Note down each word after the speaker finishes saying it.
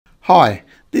Hi,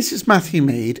 this is Matthew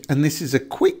Mead and this is a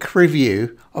quick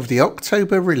review of the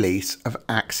October release of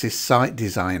Axis Site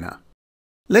Designer.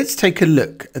 Let's take a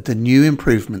look at the new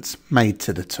improvements made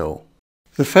to the tool.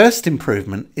 The first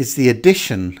improvement is the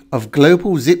addition of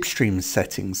global Zipstream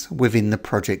settings within the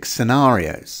project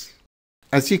scenarios.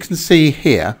 As you can see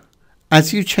here,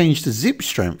 as you change the zip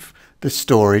strength, the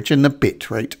storage and the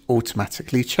bitrate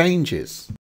automatically changes.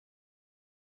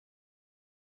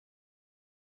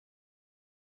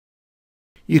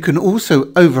 You can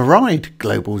also override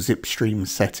global Zipstream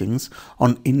settings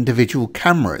on individual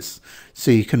cameras so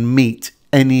you can meet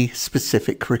any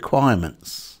specific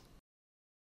requirements.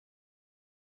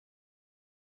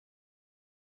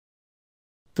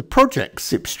 The project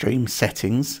Zipstream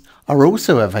settings are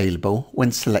also available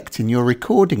when selecting your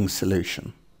recording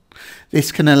solution.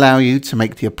 This can allow you to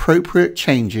make the appropriate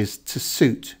changes to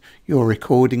suit your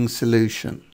recording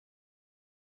solution.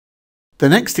 The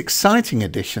next exciting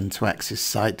addition to Axis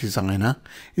Site Designer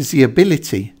is the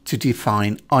ability to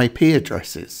define IP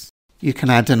addresses. You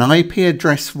can add an IP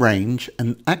address range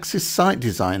and Axis Site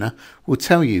Designer will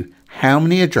tell you how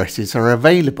many addresses are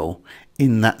available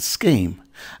in that scheme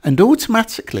and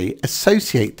automatically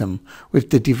associate them with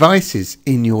the devices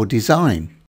in your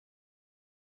design.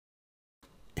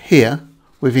 Here,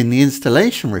 within the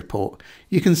installation report,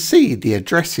 you can see the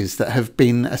addresses that have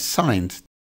been assigned.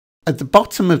 At the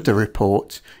bottom of the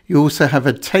report, you also have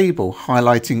a table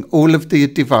highlighting all of the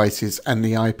devices and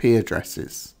the IP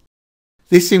addresses.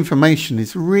 This information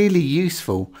is really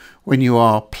useful when you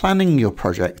are planning your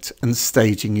project and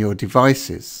staging your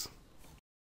devices.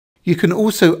 You can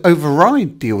also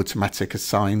override the automatic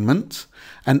assignment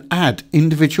and add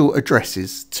individual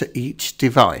addresses to each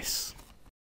device.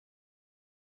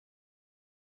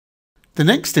 The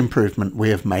next improvement we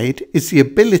have made is the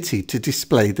ability to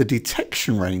display the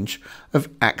detection range of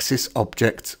Axis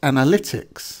Object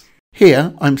Analytics.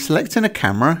 Here I'm selecting a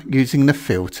camera using the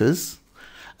filters,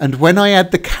 and when I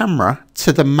add the camera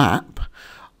to the map,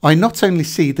 I not only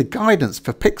see the guidance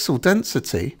for pixel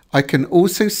density, I can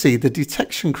also see the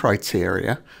detection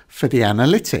criteria for the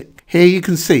analytic. Here you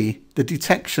can see the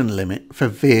detection limit for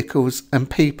vehicles and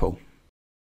people.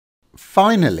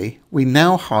 Finally, we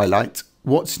now highlight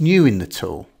what's new in the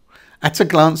tool. At a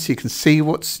glance you can see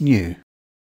what's new.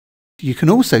 You can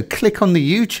also click on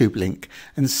the YouTube link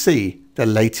and see the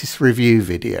latest review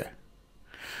video.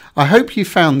 I hope you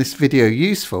found this video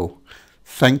useful.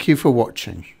 Thank you for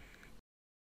watching.